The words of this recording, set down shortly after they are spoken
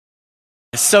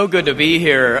It's so good to be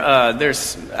here.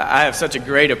 I have such a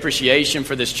great appreciation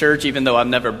for this church, even though I've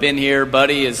never been here.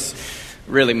 Buddy is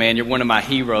really, man, you're one of my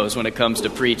heroes when it comes to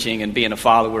preaching and being a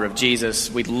follower of Jesus.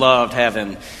 We loved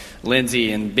having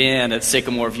Lindsay and Ben at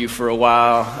Sycamore View for a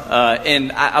while.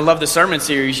 And I love the sermon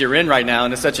series you're in right now,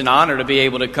 and it's such an honor to be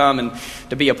able to come and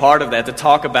to be a part of that, to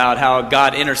talk about how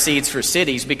God intercedes for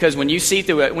cities. Because when you see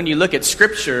through it, when you look at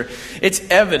Scripture, it's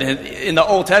evident in the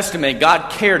Old Testament,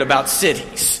 God cared about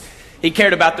cities. He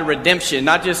cared about the redemption,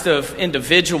 not just of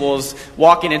individuals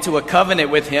walking into a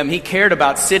covenant with him. He cared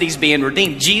about cities being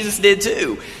redeemed. Jesus did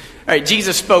too. All right,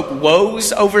 Jesus spoke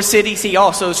woes over cities. He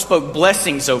also spoke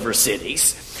blessings over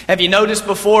cities. Have you noticed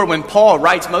before when Paul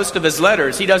writes most of his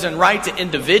letters, he doesn't write to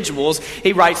individuals,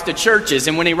 he writes to churches.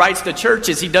 And when he writes to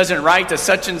churches, he doesn't write to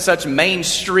such and such main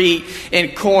street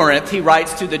in Corinth. He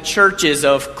writes to the churches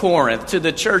of Corinth, to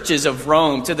the churches of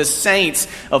Rome, to the saints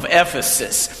of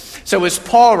Ephesus. So as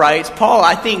Paul writes, Paul,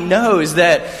 I think, knows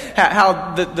that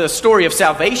how the story of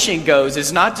salvation goes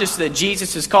is not just that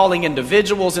Jesus is calling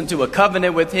individuals into a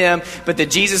covenant with him, but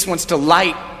that Jesus wants to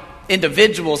light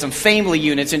individuals and family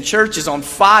units and churches on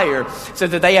fire so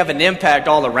that they have an impact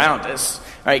all around us. All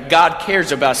right, God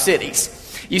cares about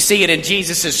cities. You see it in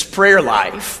Jesus' prayer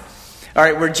life. All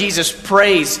right, where Jesus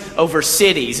prays over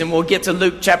cities. And we'll get to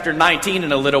Luke chapter 19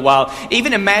 in a little while.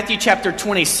 Even in Matthew chapter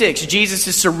 26, Jesus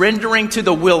is surrendering to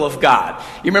the will of God.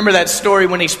 You remember that story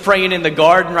when he's praying in the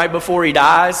garden right before he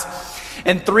dies?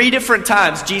 And 3 different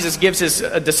times Jesus gives his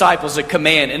disciples a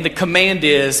command. And the command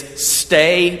is,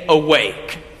 stay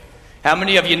awake. How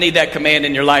many of you need that command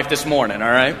in your life this morning, all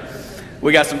right?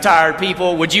 We got some tired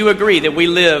people. Would you agree that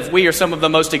we are some of the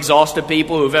most exhausted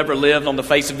people who've ever lived on the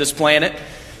face of this planet?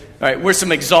 All right, we're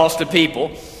some exhausted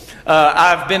people.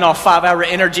 I've been off 5-hour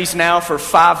energies now for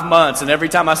 5 months, and every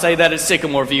time I say that at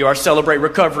Sycamore View, our Celebrate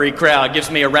Recovery crowd gives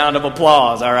me a round of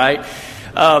applause, all right?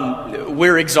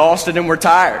 We're exhausted and we're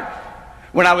tired.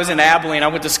 When I was in Abilene, I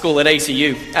went to school at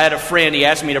ACU. I had a friend, he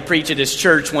asked me to preach at his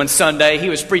church one Sunday. He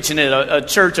was preaching at a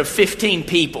church of 15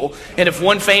 people, and if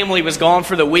one family was gone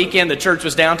for the weekend, the church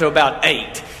was down to about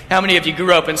 8. How many of you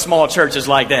grew up in small churches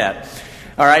like that?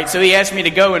 All right, so he asked me to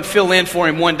go and fill in for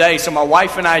him one day. So my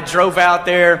wife and I drove out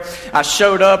there. I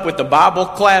showed up with the Bible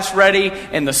class ready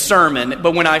and the sermon.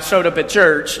 But when I showed up at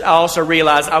church, I also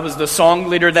realized I was the song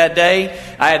leader that day.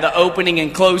 I had the opening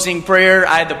and closing prayer.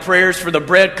 I had the prayers for the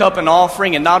bread, cup, and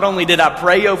offering. And not only did I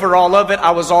pray over all of it,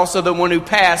 I was also the one who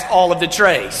passed all of the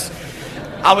trays.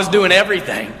 I was doing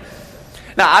everything.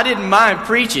 Now, I didn't mind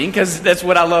preaching because that's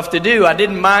what I love to do. I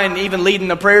didn't mind even leading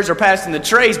the prayers or passing the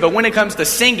trays. But when it comes to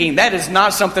singing, that is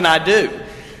not something I do.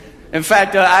 In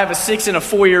fact, I have a 6 and a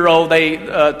 4-year-old. They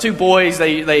 2 boys.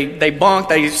 They bunk.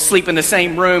 They sleep in the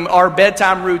same room. Our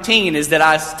bedtime routine is that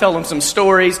I tell them some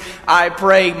stories. I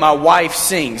pray. My wife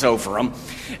sings over them.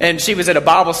 And she was at a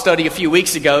Bible study a few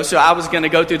weeks ago, so I was going to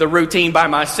go through the routine by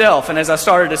myself. And as I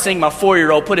started to sing, my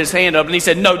 4-year-old put his hand up and he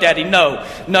said, "No, Daddy, no.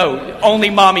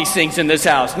 Only Mommy sings in this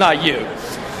house, not you."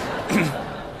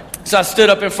 So I stood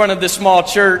up in front of this small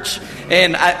church,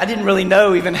 and I didn't really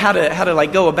know even how to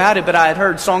like go about it, but I had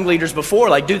heard song leaders before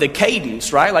like do the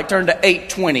cadence, right? Like turn to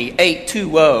 820,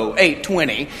 820,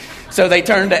 820. So they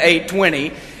turned to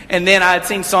 820. And then I had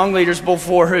seen song leaders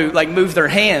before who like move their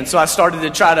hands. So I started to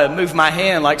try to move my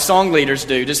hand like song leaders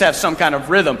do, just have some kind of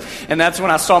rhythm. And that's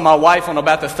when I saw my wife on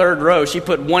about the 3rd row. She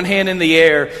put one hand in the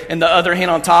air and the other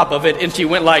hand on top of it, and she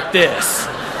went like this.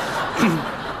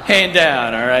 Hand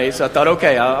down, all right? So I thought,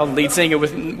 okay, I'll lead singer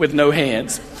with no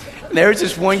hands. And there was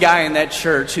this one guy in that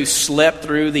church who slept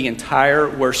through the entire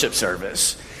worship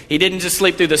service. He didn't just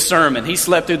sleep through the sermon. He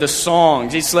slept through the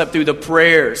songs. He slept through the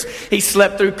prayers. He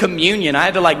slept through communion. I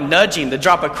had to like nudge him to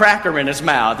drop a cracker in his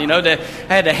mouth, I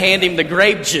had to hand him the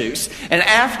grape juice. And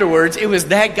afterwards, it was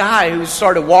that guy who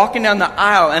started walking down the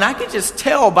aisle, and I could just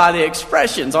tell by the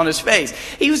expressions on his face.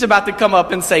 He was about to come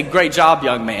up and say, "Great job,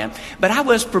 young man." But I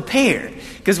was prepared,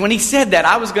 because when he said that,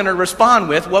 I was going to respond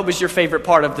with, "What was your favorite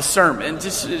part of the sermon?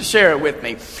 Just share it with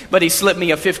me." But he slipped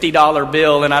me a $50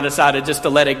 bill, and I decided just to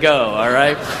let it go, all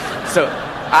right? So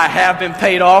I have been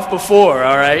paid off before,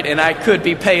 all right? And I could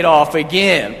be paid off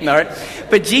again, all right?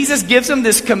 But Jesus gives them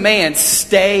this command,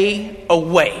 stay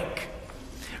awake.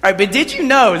 All right, but did you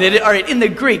know that, all right, in the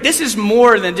Greek, this is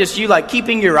more than just you like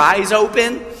keeping your eyes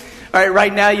open. All right,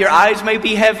 right now your eyes may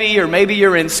be heavy, or maybe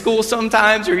you're in school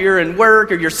sometimes, or you're in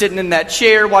work, or you're sitting in that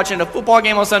chair watching a football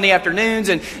game on Sunday afternoons,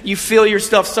 and you feel your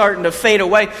stuff starting to fade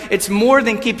away. It's more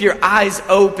than keep your eyes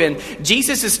open.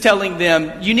 Jesus is telling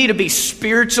them you need to be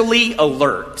spiritually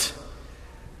alert.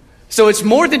 So it's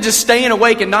more than just staying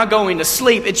awake and not going to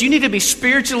sleep. It's you need to be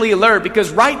spiritually alert,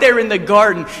 because right there in the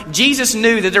garden, Jesus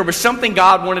knew that there was something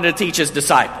God wanted to teach his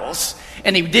disciples,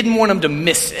 and he didn't want them to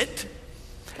miss it.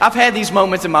 I've had these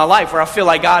moments in my life where I feel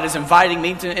like God is inviting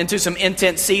me into some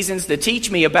intense seasons to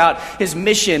teach me about his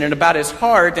mission and about his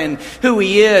heart and who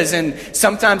he is. And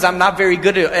sometimes I'm not very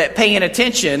good at paying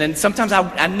attention. And sometimes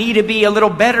I need to be a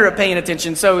little better at paying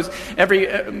attention. So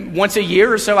once a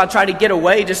year or so, I try to get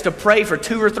away just to pray for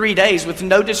 2 or 3 days with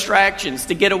no distractions,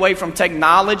 to get away from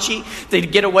technology, to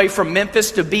get away from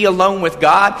Memphis, to be alone with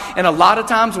God. And a lot of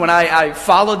times when I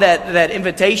follow that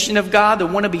invitation of God to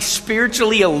want to be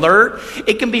spiritually alert,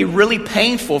 it can be really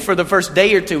painful for the first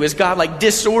day or two as God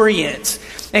disorients,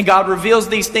 and God reveals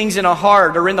these things in a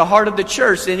heart or in the heart of the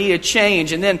church that need a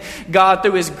change, and then God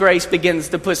through his grace begins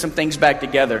to put some things back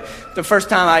together. The first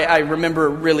time I remember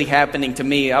really happening to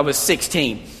me, I was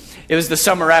 16. It was the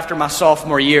summer after my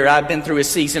sophomore year. I'd been through a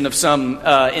season of some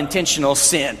intentional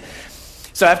sin.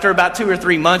 So after about 2 or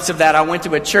 3 months of that, I went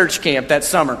to a church camp that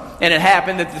summer, and it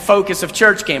happened that the focus of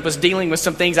church camp was dealing with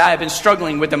some things I had been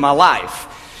struggling with in my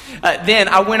life. Then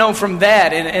I went on from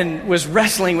that and was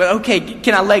wrestling with, okay,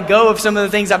 can I let go of some of the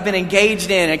things I've been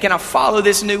engaged in? And can I follow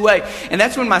this new way? And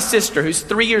that's when my sister, who's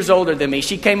 3 years older than me,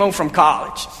 she came home from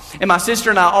college. And my sister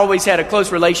and I always had a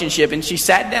close relationship. And she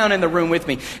sat down in the room with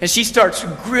me. And she starts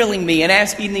grilling me and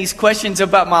asking these questions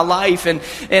about my life. And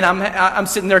I'm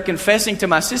sitting there confessing to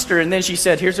my sister. And then she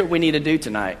said, here's what we need to do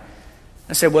tonight.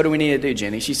 I said, what do we need to do,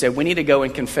 Jenny? She said, we need to go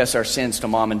and confess our sins to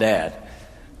Mom and Dad.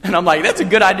 And I'm like, that's a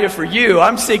good idea for you.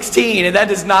 I'm 16, and that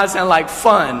does not sound like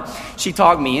fun. She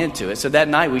talked me into it. So that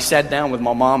night we sat down with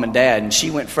my mom and dad, and she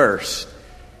went first.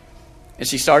 And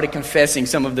she started confessing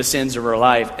some of the sins of her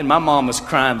life. And my mom was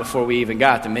crying before we even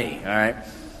got to me, all right?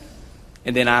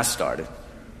 And then I started.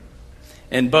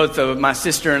 And both of my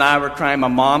sister and I were crying. My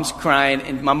mom's crying.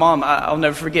 And my mom, I'll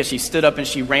never forget, she stood up and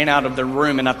she ran out of the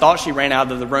room. And I thought she ran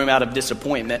out of the room out of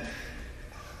disappointment.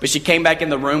 But she came back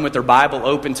in the room with her Bible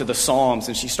open to the Psalms,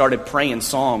 and she started praying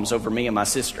Psalms over me and my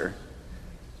sister.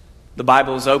 The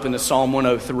Bible is open to Psalm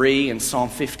 103 and Psalm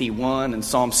 51 and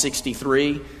Psalm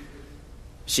 63.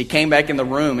 She came back in the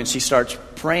room and she starts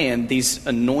praying these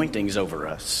anointings over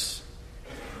us.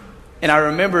 And I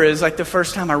remember it was like the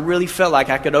first time I really felt like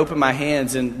I could open my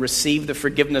hands and receive the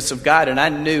forgiveness of God. And I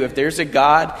knew if there's a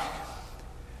God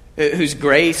whose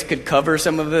grace could cover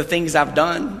some of the things I've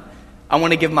done, I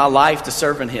want to give my life to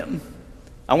serving him.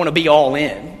 I want to be all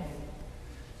in.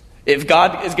 If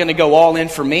God is going to go all in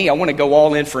for me, I want to go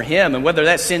all in for him. And whether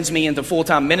that sends me into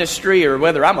full-time ministry or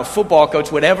whether I'm a football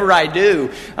coach, whatever I do,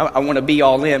 I want to be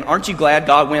all in. Aren't you glad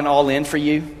God went all in for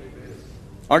you?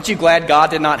 Aren't you glad God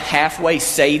did not halfway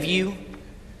save you?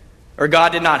 Or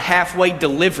God did not halfway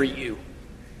deliver you?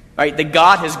 Right? That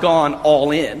God has gone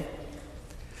all in.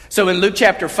 So in Luke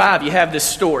chapter 5, you have this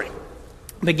story.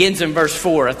 Begins in verse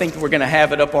 4. I think we're going to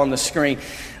have it up on the screen.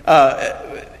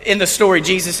 In the story,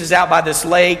 Jesus is out by this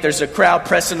lake. There's a crowd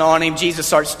pressing on him. Jesus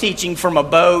starts teaching from a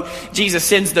boat. Jesus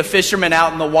sends the fishermen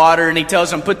out in the water, and he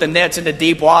tells them, put the nets into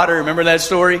deep water. Remember that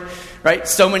story? Right?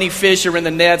 So many fish are in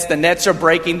the nets. The nets are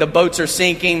breaking. The boats are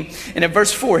sinking. And in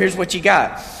verse 4, here's what you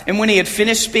got. And when he had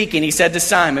finished speaking, he said to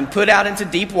Simon, put out into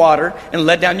deep water and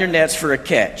let down your nets for a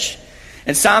catch.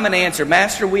 And Simon answered,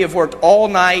 Master, we have worked all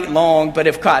night long, but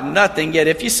have caught nothing. Yet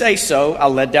if you say so,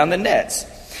 I'll let down the nets.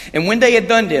 And when they had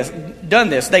done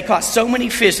this, they caught so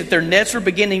many fish that their nets were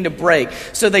beginning to break.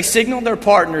 So they signaled their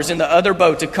partners in the other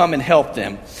boat to come and help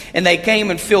them. And they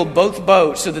came and filled both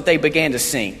boats so that they began to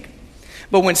sink.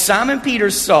 But when Simon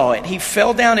Peter saw it, he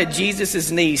fell down at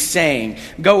Jesus' knees, saying,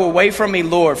 Go away from me,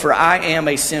 Lord, for I am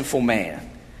a sinful man.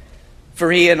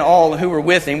 For he and all who were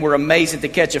with him were amazed at the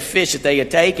catch of fish that they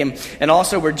had taken. And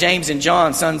also were James and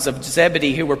John, sons of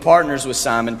Zebedee, who were partners with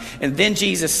Simon. And then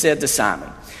Jesus said to Simon,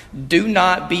 Do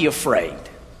not be afraid.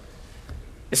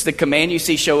 It's the command you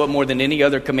see show up more than any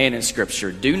other command in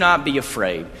Scripture. Do not be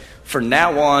afraid. From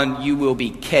now on, you will be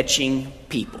catching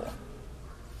people.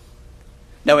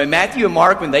 Now, in Matthew and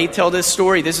Mark, when they tell this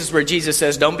story, this is where Jesus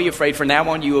says, Don't be afraid. From now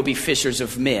on, you will be fishers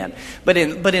of men. But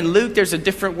in Luke, there's a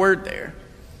different word there.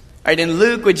 All right, in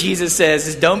Luke, what Jesus says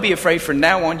is, don't be afraid, from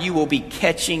now on you will be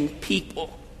catching people.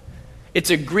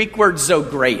 It's a Greek word,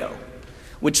 zogreo,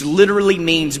 which literally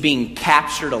means being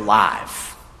captured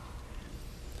alive.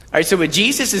 All right, so what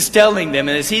Jesus is telling them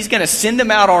is he's going to send them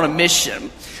out on a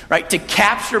mission, right, to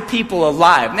capture people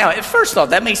alive. Now, at first thought,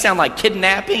 that may sound like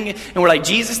kidnapping, and we're like,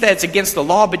 Jesus, that's against the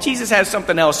law, but Jesus has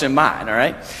something else in mind, all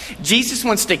right? Jesus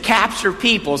wants to capture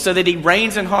people so that he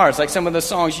reigns in hearts, like some of the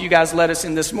songs you guys led us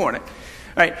in this morning.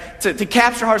 right? To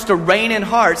capture hearts, to reign in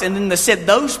hearts, and then to set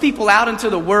those people out into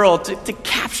the world to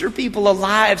capture people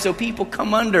alive so people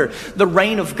come under the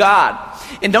reign of God.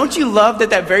 And don't you love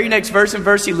that very next verse in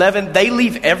verse 11, they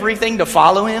leave everything to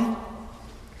follow him?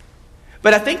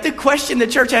 But I think the question the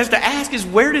church has to ask is,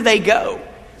 where do they go?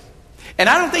 And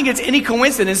I don't think it's any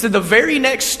coincidence that the very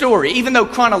next story, even though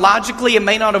chronologically it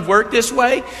may not have worked this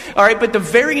way, all right, but the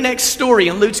very next story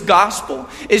in Luke's gospel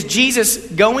is Jesus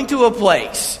going to a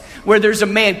place where there's a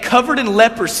man covered in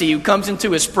leprosy who comes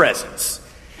into his presence.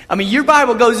 I mean, your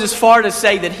Bible goes as far to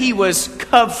say that he was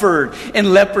covered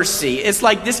in leprosy. It's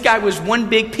like this guy was one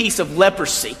big piece of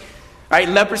leprosy. Right?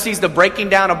 Leprosy is the breaking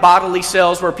down of bodily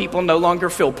cells where people no longer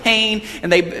feel pain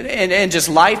and just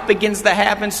life begins to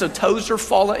happen. So toes are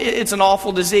falling. It's an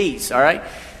awful disease. All right.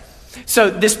 So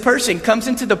this person comes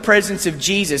into the presence of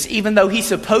Jesus, even though he's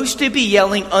supposed to be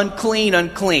yelling, unclean,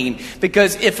 unclean.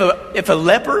 Because if a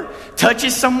leper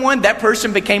touches someone, that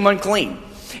person became unclean.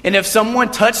 And if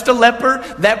someone touched a leper,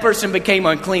 that person became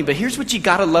unclean. But here's what you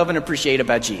got to love and appreciate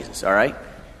about Jesus. All right.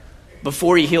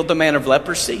 Before he healed the man of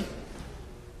leprosy,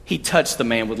 he touched the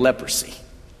man with leprosy.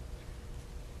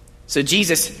 So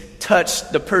Jesus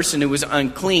touched the person who was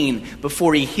unclean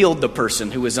before he healed the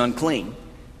person who was unclean.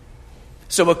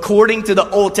 So according to the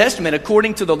Old Testament,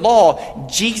 according to the law,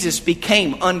 Jesus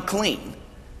became unclean.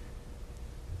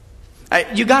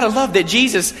 You got to love that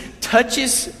Jesus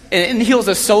touches and heals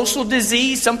a social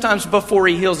disease sometimes before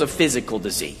he heals a physical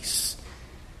disease.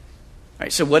 All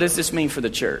right, so what does this mean for the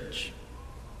church?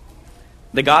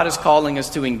 That God is calling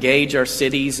us to engage our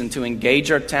cities and to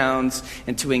engage our towns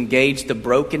and to engage the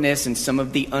brokenness and some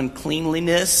of the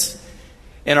uncleanliness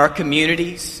in our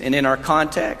communities and in our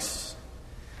contexts.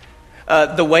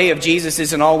 The way of Jesus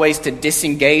isn't always to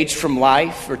disengage from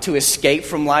life or to escape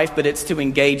from life, but it's to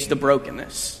engage the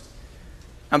brokenness.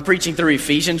 I'm preaching through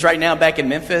Ephesians right now back in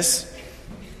Memphis.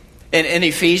 In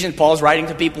Ephesians, Paul's writing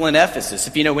to people in Ephesus.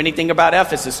 If you know anything about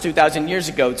Ephesus, 2,000 years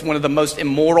ago, it's one of the most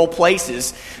immoral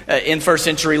places in first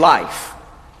century life.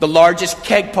 The largest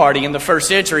keg party in the first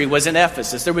century was in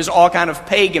Ephesus. There was all kind of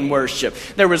pagan worship.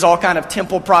 There was all kind of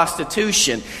temple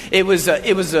prostitution. It was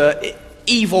a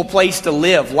evil place to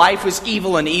live. Life was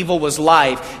evil and evil was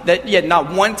life. That yet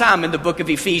not one time in the book of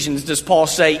Ephesians does Paul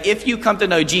say, if you come to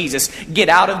know Jesus, get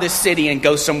out of this city and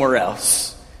go somewhere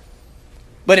else.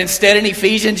 But instead in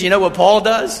Ephesians, you know what Paul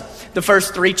does? The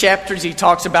first 3 chapters, he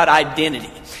talks about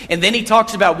identity. And then he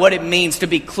talks about what it means to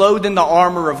be clothed in the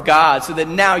armor of God so that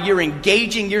now you're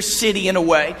engaging your city in a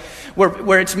way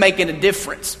where it's making a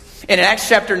difference. And in Acts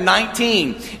chapter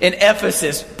 19 in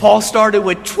Ephesus, Paul started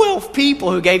with 12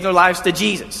 people who gave their lives to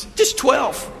Jesus. Just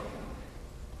 12.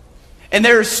 And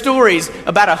there are stories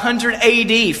about 100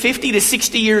 AD, 50 to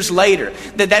 60 years later,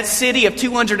 that city of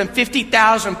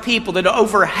 250,000 people, that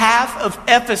over half of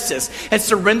Ephesus had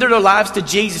surrendered their lives to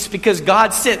Jesus because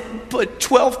God put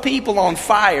 12 people on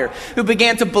fire who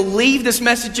began to believe this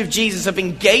message of Jesus, of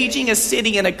engaging a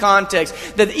city in a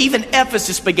context that even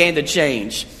Ephesus began to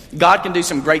change. God can do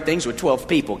some great things with 12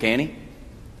 people, can he?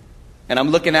 And I'm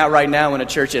looking out right now in a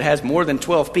church that has more than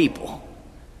 12 people.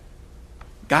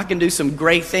 God can do some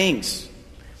great things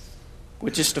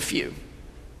with just a few.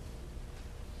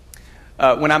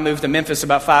 When I moved to Memphis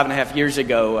about 5.5 years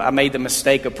ago, I made the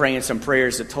mistake of praying some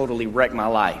prayers that totally wrecked my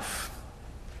life.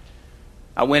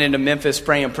 I went into Memphis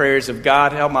praying prayers of,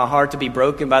 God, help my heart to be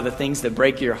broken by the things that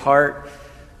break your heart.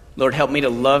 Lord, help me to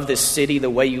love this city the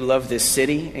way you love this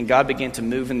city. And God began to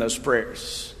move in those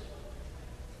prayers.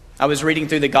 I was reading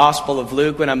through the Gospel of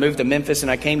Luke when I moved to Memphis,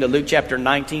 and I came to Luke chapter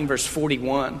 19, verse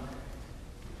 41.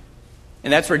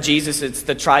 And that's where Jesus, it's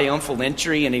the triumphal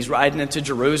entry, and he's riding into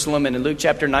Jerusalem. And in Luke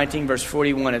chapter 19, verse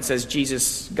 41, it says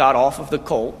Jesus got off of the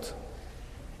colt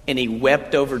and he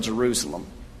wept over Jerusalem.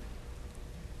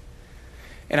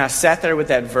 And I sat there with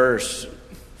that verse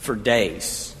for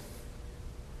days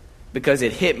because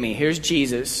it hit me. Here's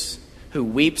Jesus who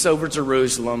weeps over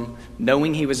Jerusalem,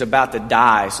 knowing he was about to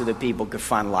die so that people could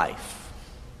find life.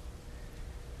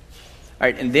 All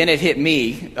right, and then it hit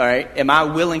me, all right, am I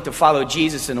willing to follow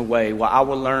Jesus in a way where I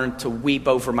will learn to weep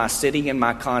over my city and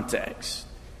my context,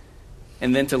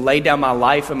 and then to lay down my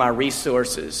life and my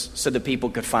resources so that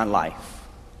people could find life?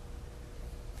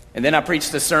 And then I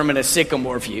preached a sermon at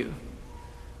Sycamore View,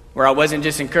 where I wasn't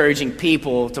just encouraging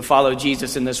people to follow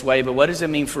Jesus in this way, but what does it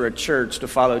mean for a church to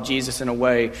follow Jesus in a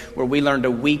way where we learn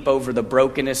to weep over the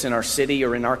brokenness in our city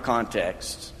or in our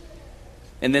context?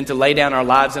 And then to lay down our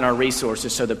lives and our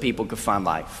resources so that people could find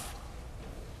life.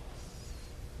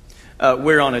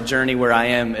 We're on a journey where I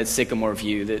am at Sycamore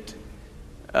View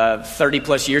that 30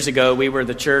 plus years ago, we were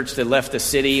the church that left the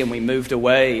city and we moved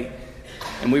away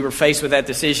And we were faced with that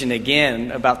decision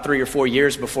again about 3 or 4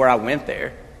 years before I went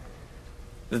there.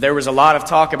 There was a lot of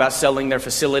talk about selling their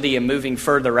facility and moving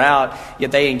further out,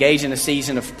 yet they engaged in a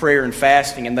season of prayer and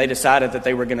fasting, and they decided that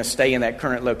they were going to stay in that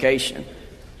current location.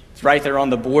 It's right there on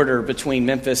the border between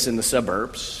Memphis and the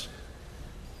suburbs.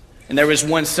 And there was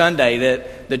one Sunday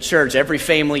that the church, every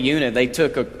family unit, they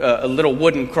took a little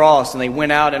wooden cross and they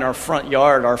went out in our front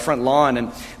yard, our front lawn,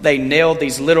 and they nailed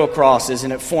these little crosses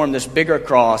and it formed this bigger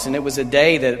cross. And it was a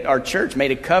day that our church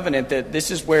made a covenant that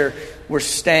this is where we're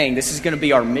staying. This is going to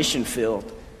be our mission field.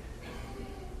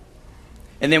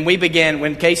 And then we began,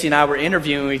 when Casey and I were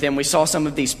interviewing with them, we saw some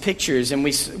of these pictures and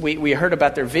we heard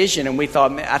about their vision and we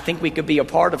thought, man, I think we could be a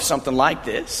part of something like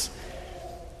this.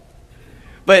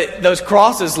 But those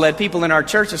crosses led people in our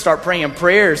church to start praying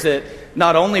prayers that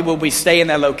not only would we stay in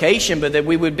that location, but that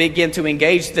we would begin to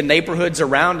engage the neighborhoods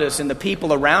around us and the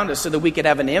people around us so that we could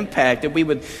have an impact, that we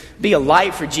would be a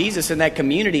light for Jesus in that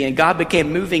community. And God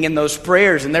began moving in those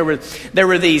prayers. And there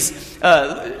were these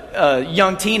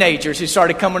young teenagers who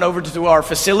started coming over to our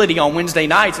facility on Wednesday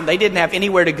nights, and they didn't have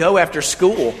anywhere to go after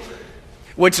school,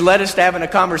 which led us to having a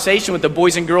conversation with the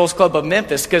Boys and Girls Club of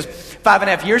Memphis, because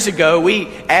 5.5 years ago, we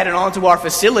added on to our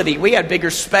facility. We had bigger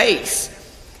space.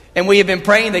 And we have been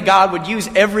praying that God would use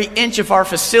every inch of our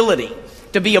facility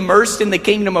to be immersed in the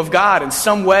kingdom of God in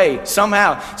some way,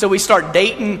 somehow. So we start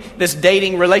this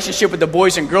dating relationship with the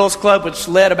Boys and Girls Club, which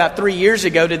led about 3 years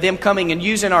ago to them coming and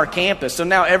using our campus. So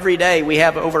now every day we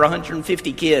have over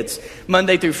 150 kids,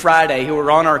 Monday through Friday, who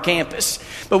are on our campus.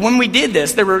 But when we did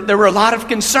this, there were a lot of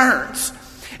concerns.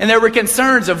 And there were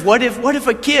concerns of what if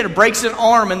a kid breaks an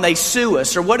arm and they sue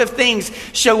us? Or what if things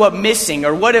show up missing?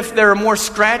 Or what if there are more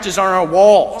scratches on our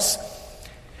walls?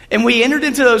 And we entered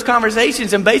into those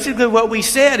conversations, and basically what we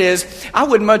said is, I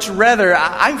would much rather,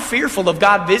 I'm fearful of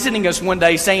God visiting us one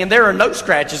day saying there are no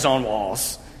scratches on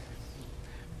walls.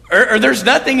 Or there's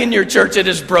nothing in your church that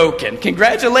is broken.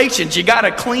 Congratulations, you got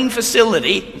a clean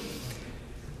facility.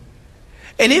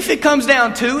 And if it comes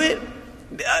down to it,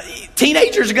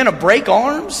 teenagers are going to break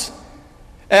arms.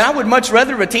 And I would much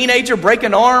rather a teenager break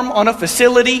an arm on a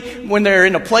facility when they're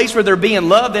in a place where they're being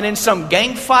loved than in some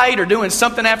gang fight or doing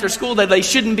something after school that they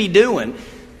shouldn't be doing.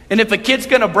 And if a kid's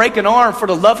going to break an arm for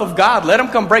the love of God, let them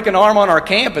come break an arm on our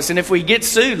campus. And if we get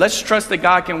sued, let's trust that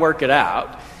God can work it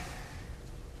out.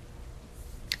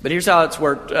 But here's how it's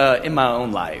worked in my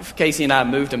own life. Casey and I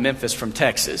moved to Memphis from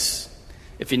Texas.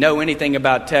 If you know anything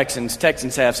about Texans,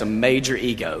 Texans have some major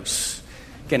egos.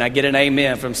 Can I get an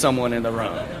amen from someone in the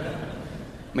room?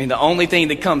 I mean, the only thing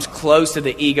that comes close to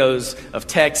the egos of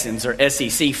Texans are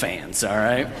SEC fans, all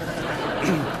right?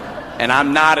 And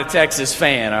I'm not a Texas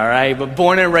fan, all right? But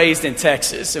born and raised in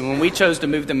Texas. And when we chose to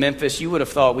move to Memphis, you would have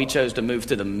thought we chose to move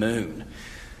to the moon.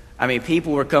 I mean,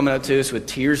 people were coming up to us with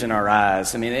tears in our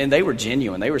eyes. I mean, and they were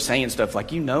genuine. They were saying stuff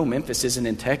like, Memphis isn't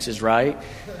in Texas, right?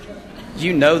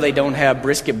 They don't have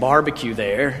brisket barbecue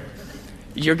there.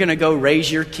 You're going to go raise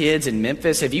your kids in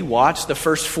Memphis? Have you watched the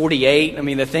first 48? I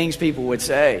mean, the things people would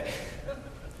say.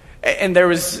 And there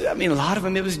was, a lot of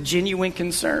them, it was genuine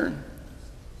concern.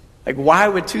 Like, why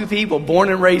would two people born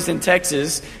and raised in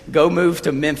Texas go move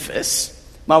to Memphis?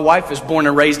 My wife was born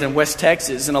and raised in West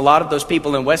Texas, and a lot of those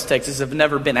people in West Texas have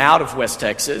never been out of West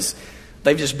Texas.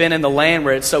 They've just been in the land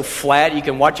where it's so flat you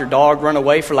can watch your dog run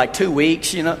away for like 2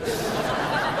 weeks,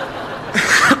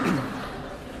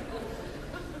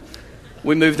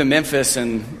 We moved to Memphis,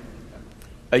 and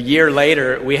a year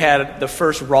later, we had the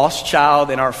first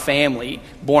Rothschild in our family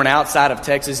born outside of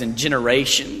Texas in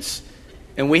generations.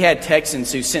 And we had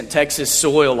Texans who sent Texas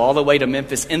soil all the way to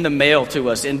Memphis in the mail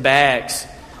to us in bags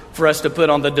for us to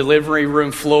put on the delivery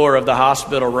room floor of the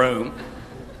hospital room,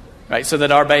 right, so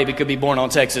that our baby could be born on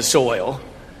Texas soil.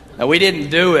 Now, we didn't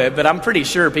do it, but I'm pretty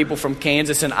sure people from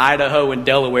Kansas and Idaho and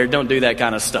Delaware don't do that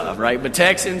kind of stuff, right? But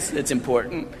Texans, it's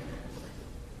important.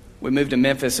 We moved to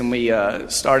Memphis and we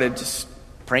started just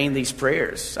praying these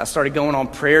prayers. I started going on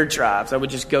prayer drives. I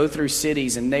would just go through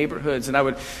cities and neighborhoods, and I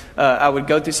would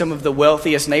go through some of the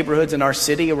wealthiest neighborhoods in our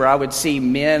city where I would see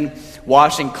men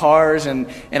washing cars, and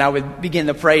I would begin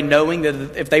to pray knowing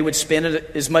that if they would spend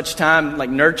as much time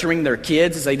like nurturing their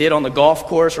kids as they did on the golf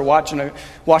course or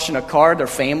washing a car, their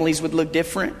families would look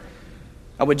different.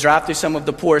 I would drive through some of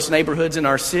the poorest neighborhoods in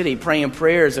our city, praying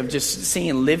prayers of just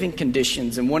seeing living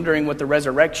conditions and wondering what the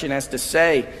resurrection has to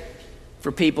say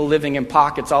for people living in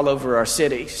pockets all over our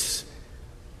cities.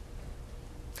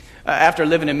 After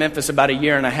living in Memphis about a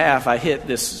year and a half, I hit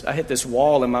this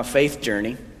wall in my faith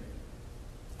journey.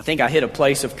 I think I hit a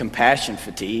place of compassion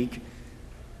fatigue.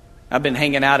 I've been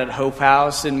hanging out at Hope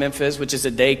House in Memphis, which is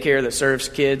a daycare that serves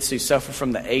kids who suffer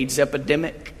from the AIDS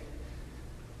epidemic.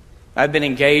 I've been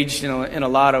engaged in a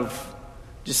lot of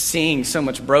just seeing so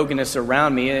much brokenness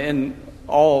around me, and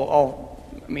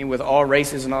with all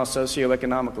races and all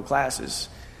socioeconomical classes.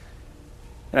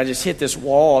 And I just hit this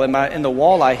wall, and the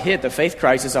wall I hit, the faith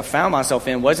crisis I found myself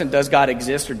in, wasn't does God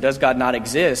exist or does God not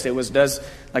exist. It was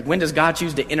when does God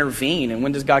choose to intervene, and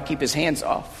when does God keep his hands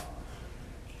off?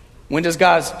 When does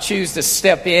God choose to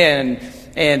step in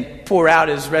and pour out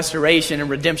his restoration and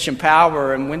redemption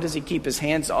power, and when does he keep his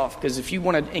hands off? Because if you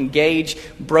want to engage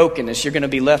brokenness, you're going to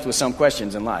be left with some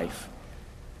questions in life.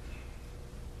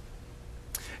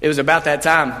 It was about that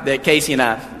time that Casey and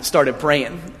I started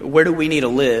praying, where do we need to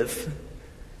live?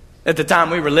 At the time,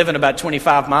 we were living about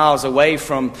 25 miles away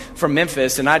from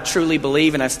Memphis, and I truly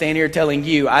believe, and I stand here telling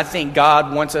you, I think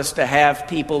God wants us to have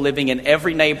people living in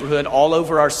every neighborhood all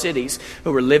over our cities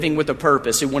who are living with a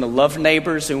purpose, who want to love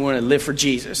neighbors, who want to live for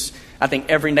Jesus. I think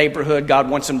every neighborhood,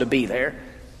 God wants them to be there.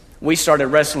 We started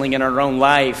wrestling in our own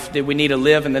life. Did we need to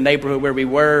live in the neighborhood where we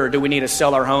were, or do we need to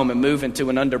sell our home and move into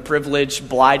an underprivileged,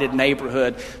 blighted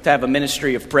neighborhood to have a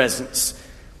ministry of presence?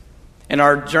 And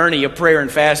our journey of prayer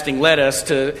and fasting led us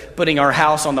to putting our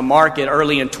house on the market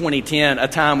early in 2010, a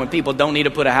time when people don't need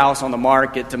to put a house on the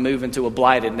market to move into a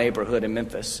blighted neighborhood in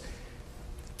Memphis.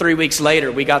 3 weeks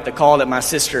later, we got the call that my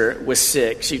sister was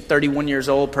sick. She's 31 years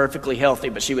old, perfectly healthy,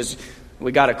 but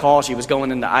we got a call. She was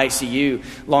going into ICU.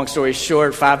 Long story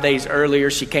short, 5 days earlier,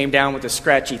 she came down with a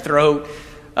scratchy throat.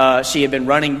 She had been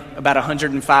running about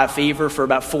 105 fever for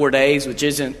about 4 days, which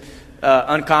isn't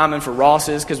uncommon for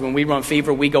Ross's, because when we run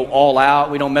fever, we go all out.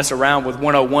 We don't mess around with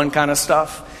 101 kind of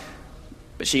stuff.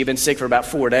 But she had been sick for about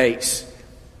 4 days.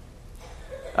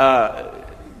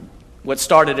 What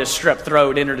started as strep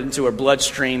throat entered into her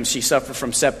bloodstream. She suffered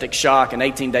from septic shock, and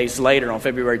 18 days later, on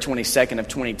February 22nd of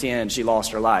 2010, she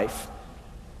lost her life.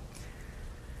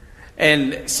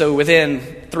 And so within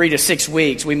 3 to 6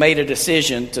 weeks, we made a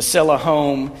decision to sell a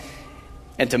home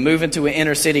and to move into an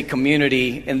inner city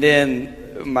community, and then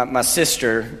my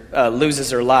sister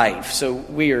loses her life. So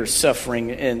we are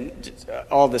suffering and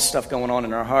all this stuff going on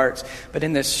in our hearts. But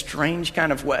in this strange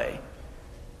kind of way,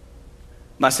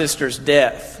 my sister's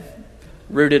death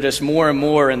rooted us more and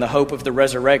more in the hope of the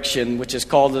resurrection, which has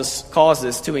caused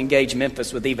us to engage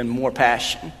Memphis with even more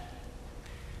passion.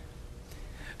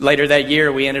 Later that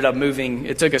year, we ended up moving.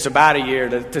 It took us about a year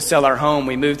to sell our home.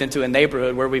 We moved into a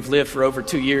neighborhood where we've lived for over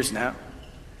 2 years now.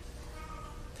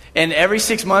 And every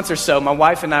 6 months or so, my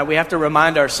wife and I, we have to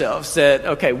remind ourselves that,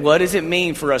 okay, what does it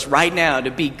mean for us right now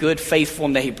to be good, faithful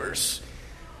neighbors?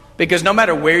 Because no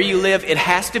matter where you live, it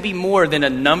has to be more than a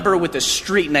number with a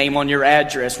street name on your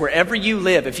address. Wherever you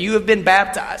live, if you have been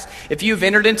baptized, if you've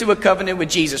entered into a covenant with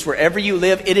Jesus, wherever you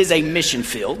live, it is a mission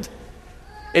field.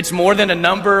 It's more than a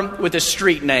number with a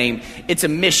street name. It's a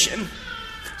mission.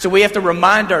 So we have to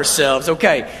remind ourselves,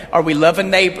 okay, are we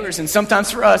loving neighbors? And sometimes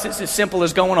for us, it's as simple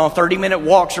as going on 30-minute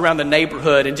walks around the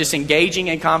neighborhood and just engaging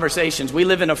in conversations. We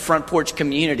live in a front porch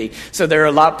community, so there are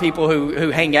a lot of people who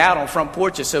hang out on front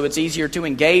porches, so it's easier to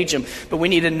engage them. But we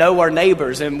need to know our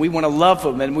neighbors, and we want to love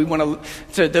them, and we want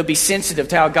to be sensitive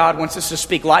to how God wants us to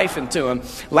speak life into them.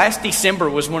 Last December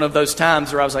was one of those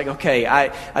times where I was like, okay,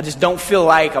 I just don't feel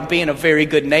like I'm being a very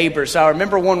good neighbor. So I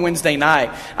remember one Wednesday night,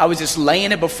 I was just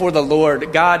laying it before the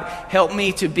Lord. God, help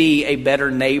me to be a better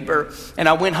neighbor. And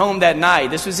I went home that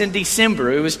night. This was in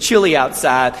December. It was chilly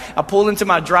outside. I pulled into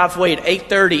my driveway at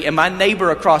 8:30, and my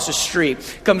neighbor across the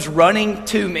street comes running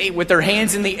to me with her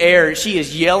hands in the air. She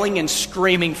is yelling and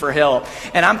screaming for help.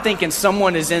 And I'm thinking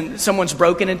someone's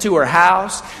broken into her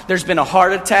house. There's been a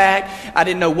heart attack. I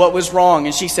didn't know what was wrong.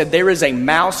 And she said, there is a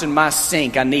mouse in my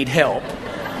sink. I need help.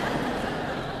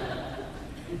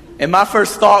 And my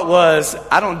first thought was,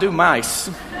 I don't do mice.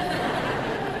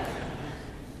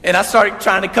 And I started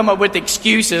trying to come up with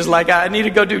excuses like I need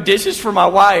to go do dishes for my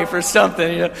wife or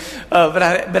something.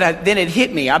 But then it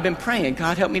hit me. I've been praying,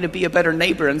 God, help me to be a better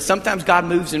neighbor. And sometimes God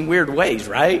moves in weird ways,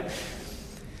 right?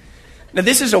 Now,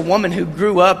 this is a woman who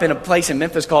grew up in a place in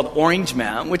Memphis called Orange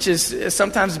Mound, which has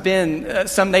sometimes been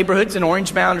some neighborhoods in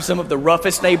Orange Mound are some of the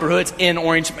roughest neighborhoods in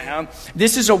Orange Mound.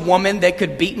 This is a woman that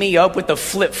could beat me up with a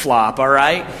flip-flop, all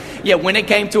right? Yeah, when it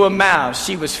came to a mouse,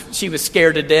 she was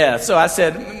scared to death. So I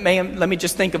said, ma'am, let me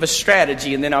just think of a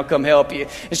strategy, and then I'll come help you.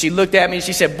 And she looked at me, and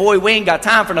she said, boy, we ain't got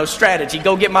time for no strategy.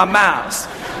 Go get my mouse.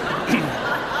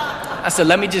 I said,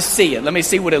 let me just see it. Let me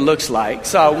see what it looks like.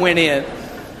 So I went in.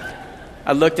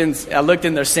 I looked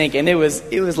in their sink, and it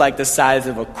was like the size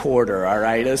of a quarter, all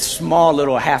right? A small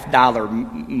little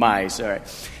 $50 mice, all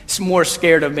right? It's more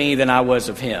scared of me than I was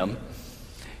of him.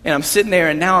 And I'm sitting there,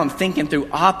 and now I'm thinking through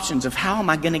options of how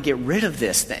am I going to get rid of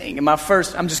this thing? And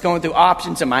I'm just going through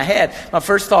options in my head. My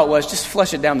first thought was just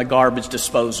flush it down the garbage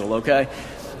disposal, okay?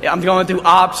 I'm going through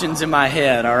options in my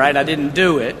head, all right? I didn't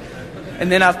do it.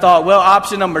 And then I thought, well,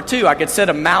 option number 2, I could set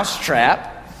a mouse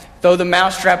trap, throw the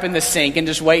mouse trap in the sink and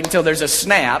just wait until there's a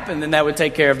snap, and then that would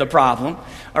take care of the problem.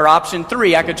 Or option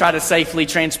 3, I could try to safely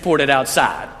transport it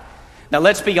outside. Now,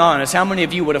 let's be honest. How many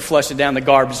of you would have flushed it down the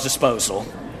garbage disposal?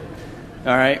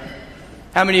 All right?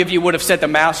 How many of you would have set the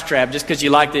mouse trap just because you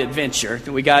like the adventure?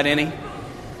 Do we got any?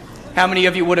 How many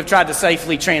of you would have tried to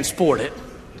safely transport it?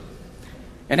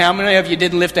 And how many of you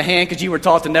didn't lift a hand because you were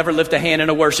taught to never lift a hand in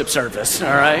a worship service?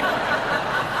 All right?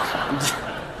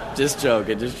 Just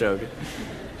joking.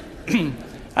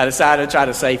 I decided to try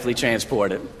to safely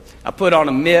transport it. I put on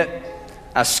a mitt.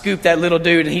 I scooped that little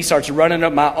dude, and he starts running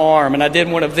up my arm, and I did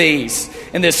one of these.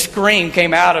 And this scream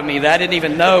came out of me that I didn't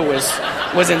even know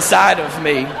was inside of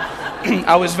me.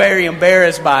 I was very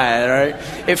embarrassed by it,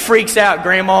 right? It freaks out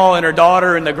Grandma and her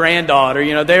daughter and the granddaughter.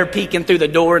 You know, they're peeking through the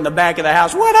door in the back of the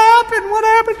house. What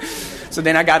happened? So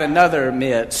then I got another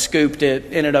mitt, scooped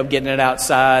it, ended up getting it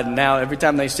outside, and now every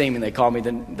time they see me, they call me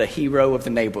the hero of the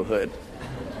neighborhood.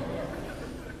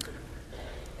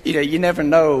 You know, you never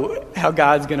know how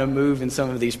God's going to move in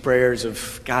some of these prayers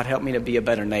of, God, help me to be a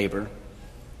better neighbor.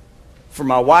 For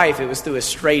my wife, it was through a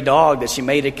stray dog that she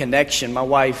made a connection. My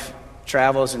wife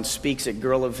travels and speaks at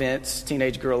girl events,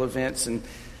 teenage girl events, and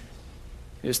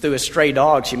it was through a stray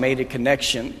dog she made a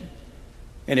connection.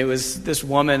 And it was this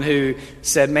woman who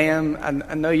said, ma'am,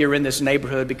 I know you're in this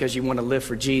neighborhood because you want to live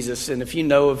for Jesus, and if you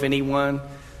know of anyone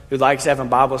who likes having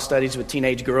Bible studies with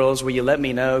teenage girls, will you let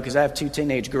me know? Because I have 2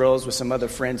 teenage girls with some other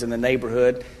friends in the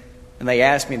neighborhood, and they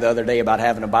asked me the other day about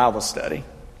having a Bible study.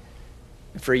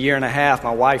 And for a year and a half,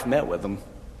 my wife met with them.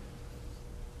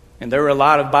 And there were a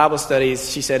lot of Bible studies.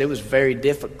 She said it was very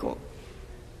difficult.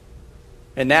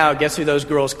 And now, guess who those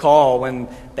girls call when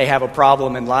they have a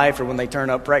problem in life or when they turn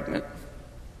up pregnant?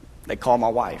 They call my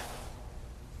wife.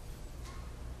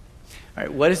 All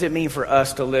right, what does it mean for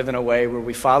us to live in a way where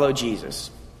we follow Jesus?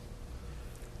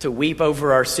 To weep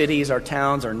over our cities, our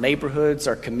towns, our neighborhoods,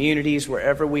 our communities,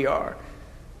 wherever we are.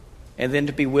 And then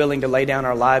to be willing to lay down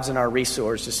our lives and our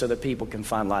resources so that people can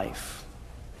find life.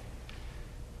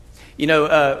 You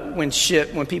know, when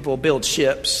people build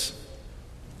ships,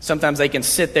 sometimes they can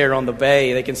sit there on the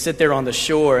bay, they can sit there on the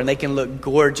shore, and they can look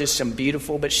gorgeous and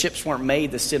beautiful, but ships weren't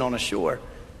made to sit on a shore.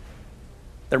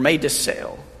 They're made to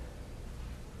sail.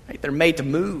 Right? They're made to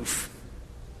move.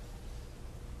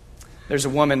 There's a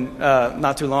woman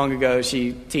not too long ago,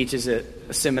 she teaches at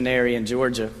a seminary in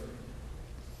Georgia.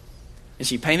 And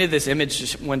she painted this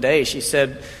image one day. She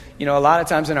said, you know, a lot of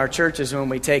times in our churches when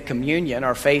we take communion,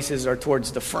 our faces are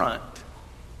towards the front.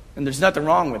 And there's nothing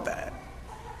wrong with that.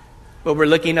 But we're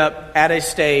looking up at a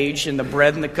stage and the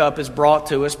bread and the cup is brought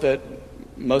to us, but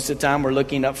most of the time we're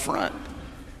looking up front.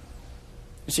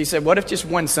 And she said, what if just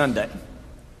one Sunday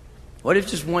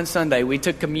we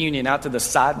took communion out to the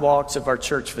sidewalks of our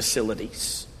church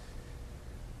facilities?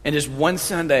 And just one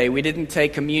Sunday we didn't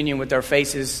take communion with our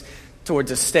faces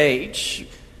towards a stage,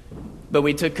 but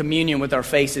we took communion with our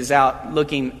faces out,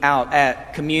 looking out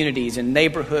at communities and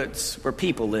neighborhoods where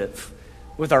people live,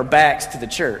 with our backs to the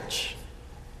church.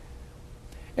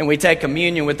 And we take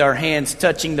communion with our hands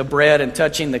touching the bread and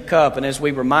touching the cup. And as we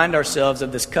remind ourselves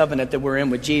of this covenant that we're in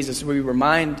with Jesus, we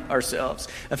remind ourselves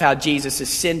of how Jesus is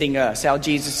sending us, how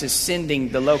Jesus is sending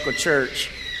the local church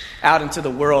out into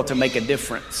the world to make a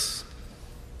difference.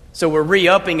 So we're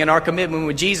re-upping in our commitment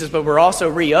with Jesus, but we're also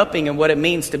re-upping in what it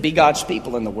means to be God's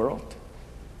people in the world.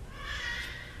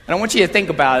 And I want you to think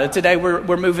about it. Today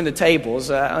we're moving the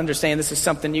tables. I understand this is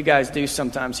something you guys do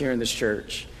sometimes here in this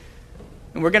church.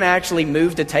 And we're going to actually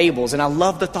move the tables. And I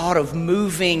love the thought of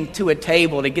moving to a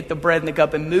table to get the bread and the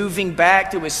cup and moving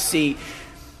back to a seat.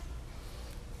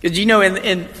 Because you know,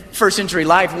 in first century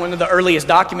life, one of the earliest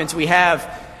documents we have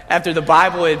after the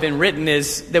Bible had been written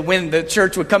is that when the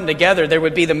church would come together, there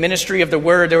would be the ministry of the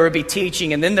word, there would be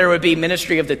teaching, and then there would be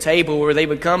ministry of the table where they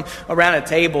would come around a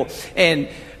table. And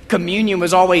communion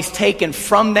was always taken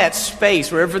from that space,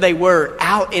 wherever they were,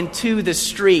 out into the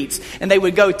streets. And they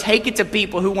would go take it to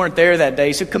people who weren't there that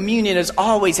day. So communion has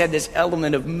always had this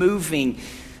element of moving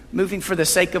for the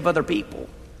sake of other people.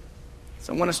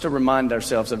 So I want us to remind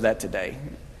ourselves of that today.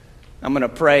 I'm going to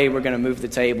pray. We're going to move the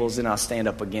tables, and I'll stand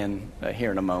up again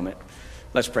here in a moment.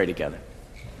 Let's pray together.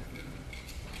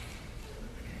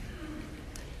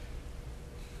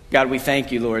 God, we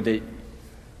thank you, Lord,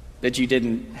 that you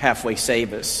didn't halfway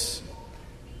save us.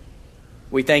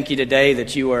 We thank you today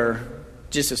that you are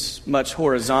just as much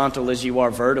horizontal as you are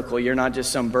vertical. You're not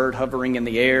just some bird hovering in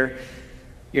the air.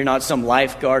 You're not some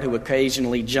lifeguard who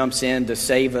occasionally jumps in to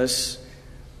save us.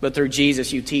 But through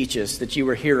Jesus, you teach us that you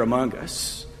are here among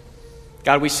us.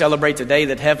 God, we celebrate today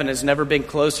that heaven has never been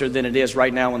closer than it is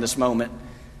right now in this moment.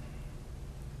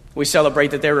 We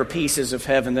celebrate that there are pieces of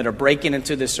heaven that are breaking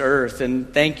into this earth.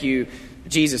 And thank you,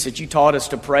 Jesus, that you taught us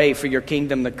to pray for your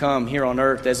kingdom to come here on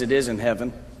earth as it is in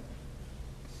heaven.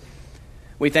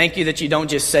 We thank you that you don't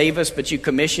just save us, but you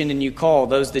commission and you call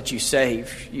those that you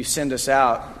save. You send us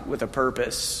out with a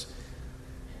purpose.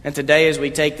 And today as we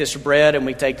take this bread and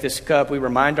we take this cup, we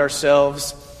remind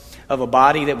ourselves of a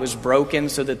body that was broken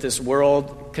so that this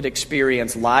world could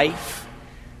experience life.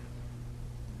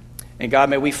 And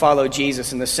God, may we follow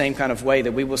Jesus in the same kind of way,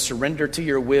 that we will surrender to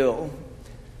your will,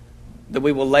 that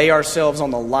we will lay ourselves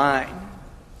on the line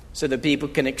so that people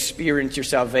can experience your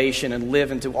salvation and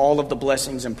live into all of the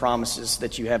blessings and promises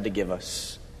that you have to give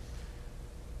us.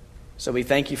 So we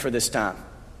thank you for this time.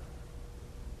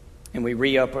 And we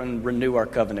re-up and renew our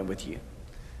covenant with you.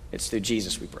 It's through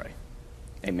Jesus we pray.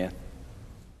 Amen.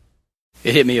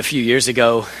 It hit me a few years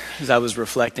ago as I was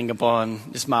reflecting upon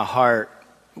just my heart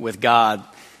with God,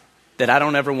 that I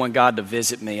don't ever want God to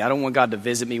visit me. I don't want God to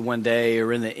visit me one day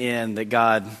or in the end that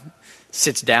God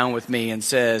sits down with me and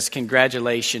says,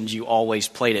 congratulations, you always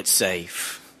played it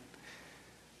safe.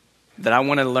 That I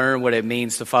want to learn what it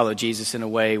means to follow Jesus in a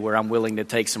way where I'm willing to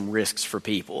take some risks for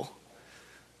people.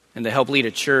 And to help lead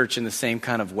a church in the same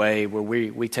kind of way where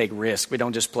we take risks. We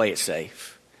don't just play it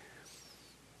safe.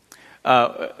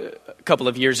 A couple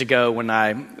of years ago, when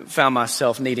I found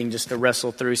myself needing just to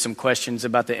wrestle through some questions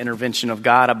about the intervention of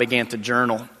God, I began to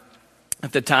journal.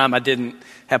 At the time, I didn't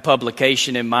have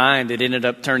publication in mind. It ended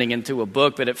up turning into a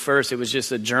book, but at first it was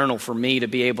just a journal for me to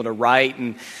be able to write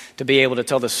and to be able to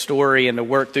tell the story and to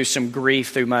work through some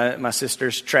grief through my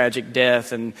sister's tragic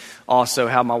death, and also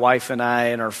how my wife and I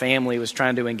and our family was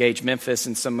trying to engage Memphis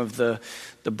and some of the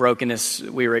brokenness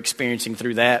we were experiencing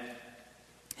through that.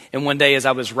 And one day as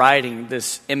I was writing,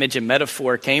 this image and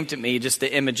metaphor came to me, just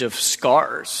the image of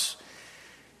scars.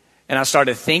 And I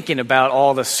started thinking about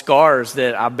all the scars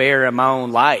that I bear in my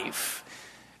own life.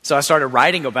 So I started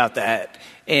writing about that.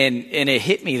 And it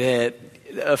hit me that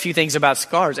a few things about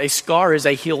scars. A scar is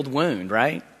a healed wound,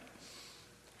 right?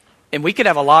 And we could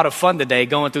have a lot of fun today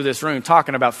going through this room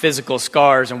talking about physical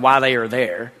scars and why they are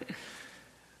there.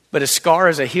 But a scar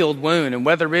is a healed wound, and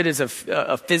whether it is a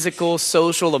physical,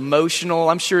 social, emotional,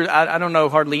 I'm sure, I don't know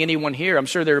hardly anyone here. I'm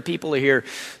sure there are people here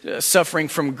suffering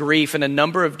from grief in a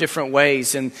number of different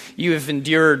ways, and you have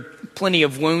endured plenty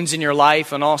of wounds in your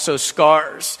life and also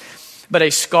scars. But a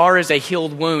scar is a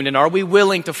healed wound, and are we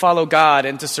willing to follow God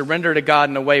and to surrender to God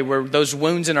in a way where those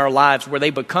wounds in our lives, where they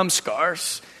become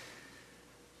scars?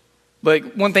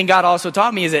 But one thing God also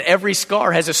taught me is that every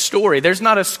scar has a story. There's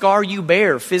not a scar you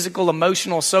bear, physical,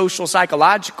 emotional, social,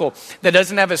 psychological, that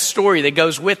doesn't have a story that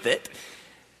goes with it.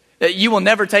 You will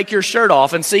never take your shirt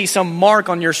off and see some mark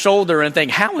on your shoulder and think,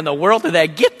 how in the world did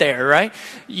that get there, right?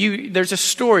 There's a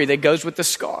story that goes with the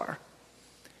scar.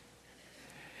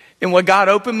 And what God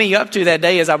opened me up to that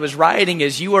day as I was writing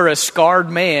is, you are a scarred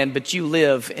man, but you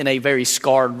live in a very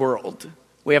scarred world.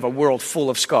 We have a world full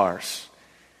of scars.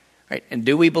 Right? And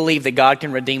do we believe that God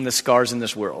can redeem the scars in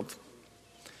this world?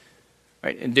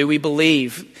 Right? And do we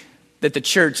believe that the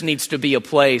church needs to be a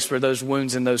place where those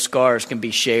wounds and those scars can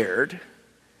be shared?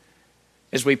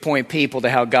 As we point people to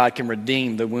how God can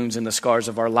redeem the wounds and the scars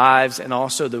of our lives, and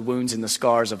also the wounds and the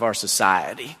scars of our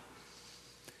society.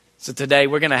 So today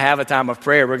we're going to have a time of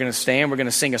prayer. We're going to stand, we're going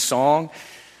to sing a song.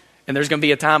 And there's going to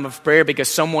be a time of prayer because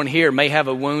someone here may have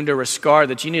a wound or a scar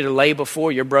that you need to lay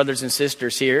before your brothers and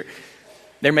sisters here.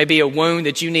 There may be a wound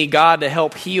that you need God to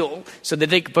help heal so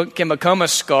that it can become a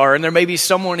scar. And there may be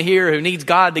someone here who needs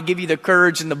God to give you the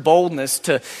courage and the boldness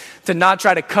to not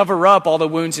try to cover up all the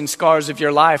wounds and scars of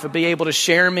your life, but be able to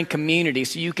share them in community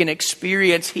so you can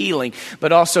experience healing,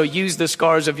 but also use the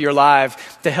scars of your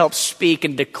life to help speak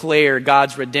and declare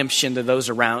God's redemption to those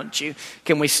around you.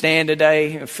 Can we stand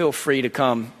today? Feel free to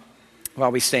come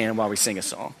while we stand, while we sing a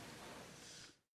song.